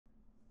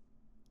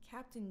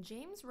Captain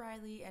James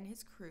Riley and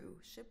his crew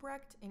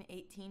shipwrecked in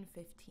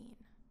 1815.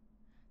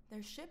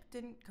 Their ship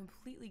didn't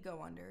completely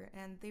go under,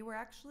 and they were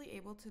actually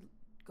able to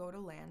go to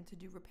land to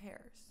do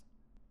repairs.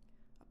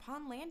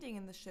 Upon landing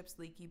in the ship's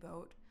leaky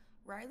boat,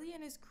 Riley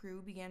and his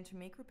crew began to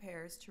make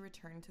repairs to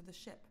return to the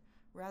ship,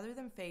 rather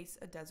than face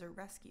a desert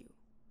rescue.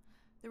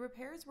 The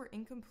repairs were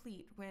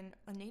incomplete when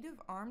a native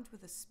armed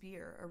with a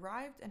spear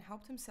arrived and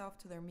helped himself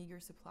to their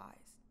meager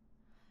supplies.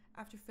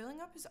 After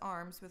filling up his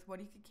arms with what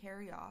he could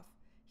carry off,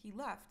 he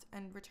left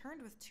and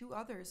returned with two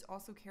others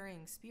also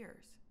carrying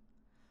spears.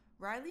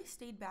 Riley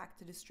stayed back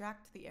to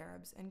distract the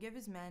Arabs and give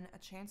his men a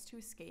chance to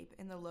escape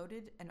in the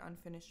loaded and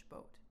unfinished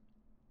boat.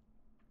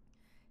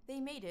 They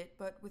made it,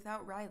 but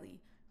without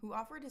Riley, who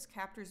offered his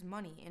captors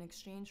money in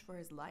exchange for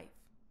his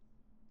life.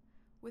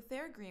 With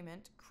their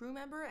agreement, crew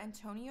member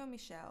Antonio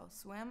Michel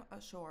swam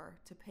ashore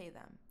to pay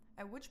them,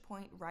 at which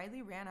point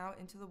Riley ran out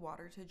into the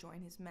water to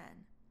join his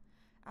men.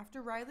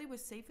 After Riley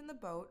was safe in the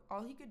boat,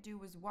 all he could do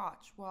was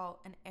watch while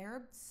an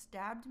Arab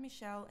stabbed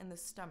Michel in the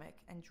stomach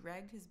and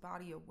dragged his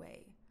body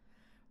away,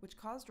 which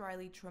caused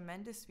Riley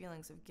tremendous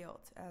feelings of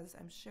guilt, as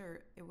I'm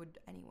sure it would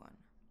anyone.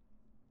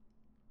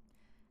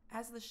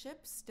 As the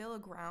ship, still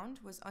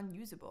aground, was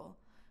unusable,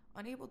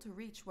 unable to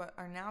reach what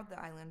are now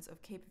the islands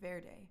of Cape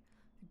Verde,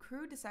 the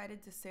crew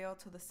decided to sail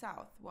to the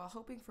south while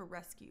hoping for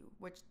rescue,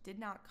 which did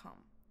not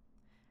come.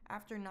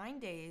 After 9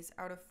 days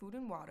out of food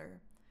and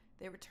water,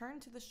 they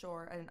returned to the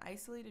shore at an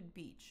isolated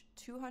beach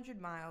 200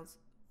 miles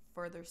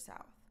further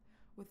south,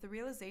 with the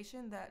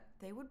realization that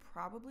they would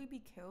probably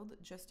be killed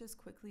just as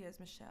quickly as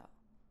Michel.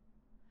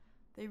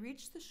 They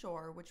reached the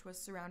shore, which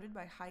was surrounded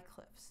by high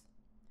cliffs.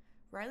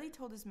 Riley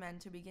told his men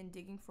to begin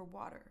digging for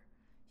water.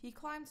 He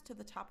climbed to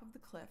the top of the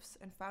cliffs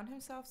and found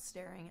himself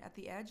staring at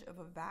the edge of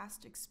a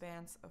vast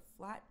expanse of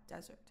flat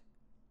desert.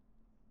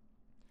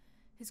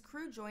 His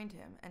crew joined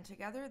him, and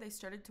together they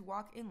started to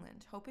walk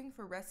inland, hoping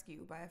for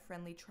rescue by a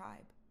friendly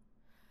tribe.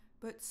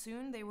 But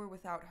soon they were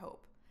without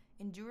hope,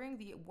 enduring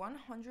the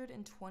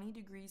 120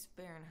 degrees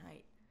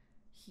Fahrenheit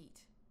heat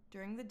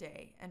during the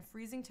day and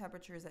freezing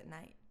temperatures at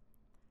night.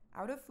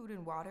 Out of food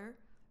and water,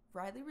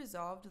 Riley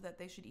resolved that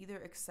they should either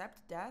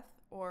accept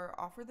death or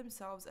offer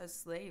themselves as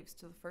slaves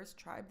to the first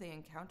tribe they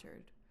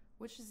encountered,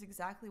 which is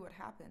exactly what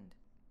happened.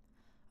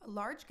 A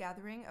large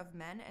gathering of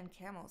men and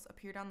camels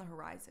appeared on the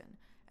horizon,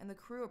 and the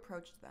crew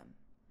approached them.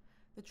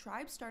 The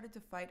tribe started to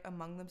fight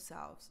among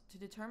themselves to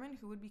determine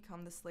who would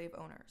become the slave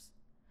owners.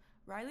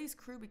 Riley's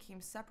crew became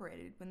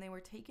separated when they were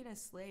taken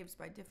as slaves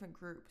by different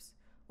groups,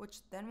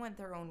 which then went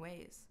their own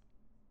ways.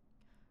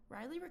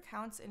 Riley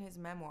recounts in his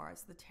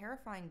memoirs the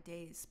terrifying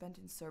days spent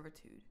in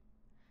servitude.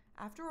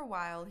 After a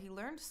while, he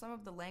learned some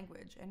of the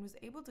language and was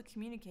able to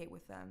communicate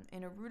with them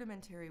in a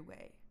rudimentary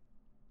way.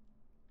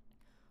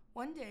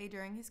 One day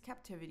during his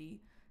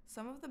captivity,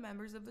 some of the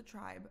members of the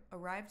tribe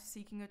arrived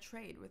seeking a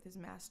trade with his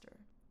master.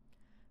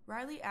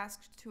 Riley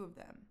asked two of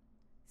them,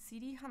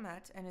 Sidi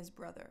Hamet and his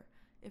brother,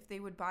 if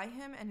they would buy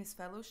him and his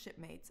fellow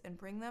shipmates and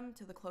bring them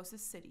to the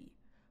closest city,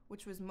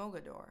 which was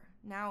Mogador,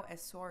 now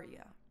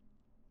Essaouira,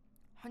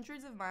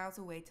 hundreds of miles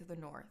away to the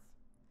north.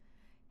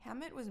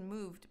 Hamet was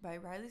moved by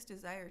Riley's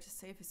desire to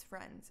save his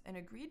friends and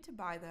agreed to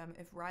buy them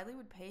if Riley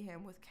would pay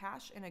him with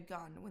cash and a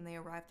gun when they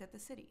arrived at the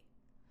city.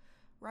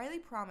 Riley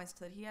promised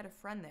that he had a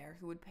friend there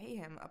who would pay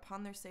him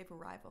upon their safe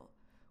arrival,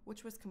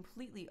 which was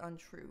completely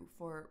untrue,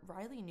 for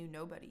Riley knew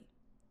nobody.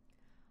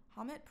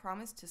 Hamet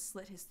promised to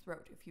slit his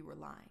throat if he were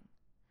lying.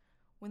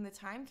 When the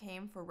time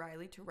came for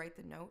Riley to write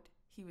the note,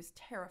 he was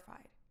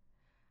terrified.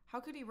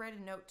 How could he write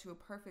a note to a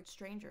perfect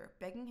stranger,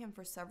 begging him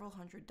for several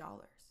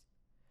 $100s?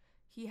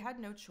 He had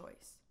no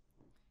choice.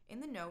 In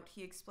the note,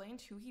 he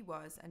explained who he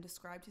was and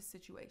described his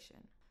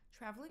situation.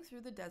 Traveling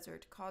through the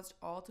desert caused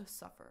all to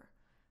suffer,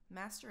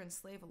 master and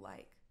slave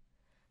alike.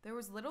 There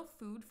was little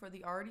food for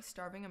the already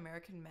starving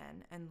American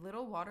men and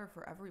little water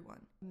for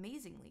everyone.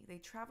 Amazingly, they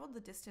traveled the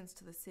distance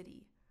to the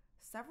city,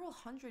 several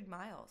hundred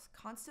miles,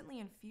 constantly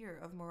in fear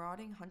of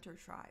marauding hunter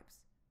tribes.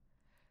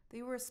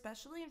 They were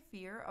especially in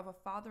fear of a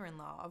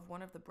father-in-law of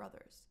one of the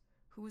brothers,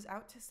 who was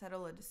out to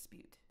settle a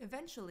dispute.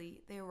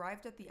 Eventually, they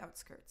arrived at the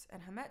outskirts,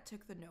 and Hamet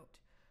took the note,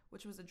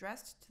 which was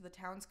addressed to the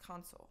town's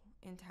consul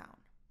in town.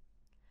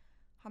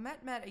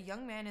 Hamet met a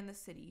young man in the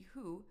city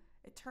who,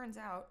 it turns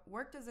out,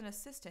 worked as an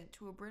assistant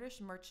to a British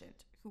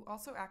merchant who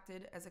also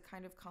acted as a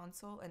kind of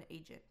consul and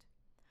agent.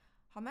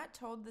 Hamet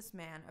told this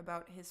man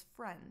about his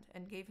friend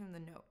and gave him the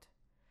note.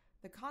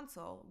 The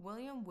consul,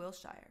 William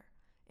Wilshire,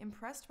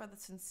 impressed by the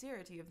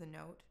sincerity of the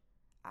note,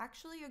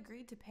 actually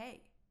agreed to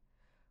pay.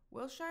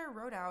 Wilshire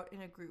rode out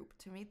in a group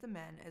to meet the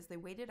men as they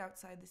waited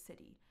outside the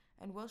city,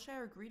 and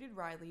Wilshire greeted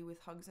Riley with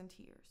hugs and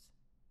tears.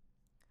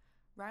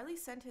 Riley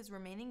sent his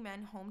remaining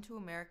men home to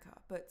America,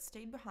 but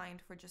stayed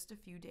behind for just a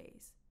few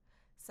days.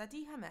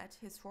 Seti Hamet,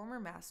 his former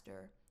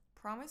master,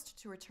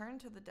 promised to return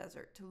to the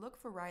desert to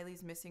look for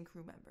Riley's missing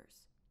crew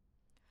members.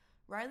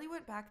 Riley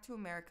went back to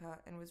America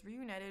and was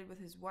reunited with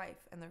his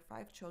wife and their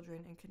 5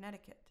 children in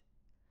Connecticut.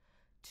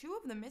 2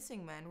 of the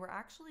missing men were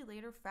actually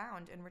later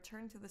found and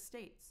returned to the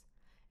States,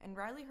 and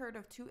Riley heard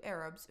of 2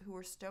 Arabs who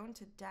were stoned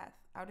to death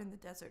out in the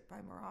desert by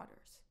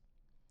marauders.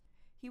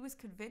 He was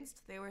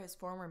convinced they were his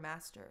former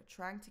master,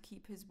 trying to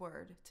keep his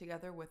word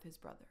together with his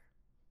brother.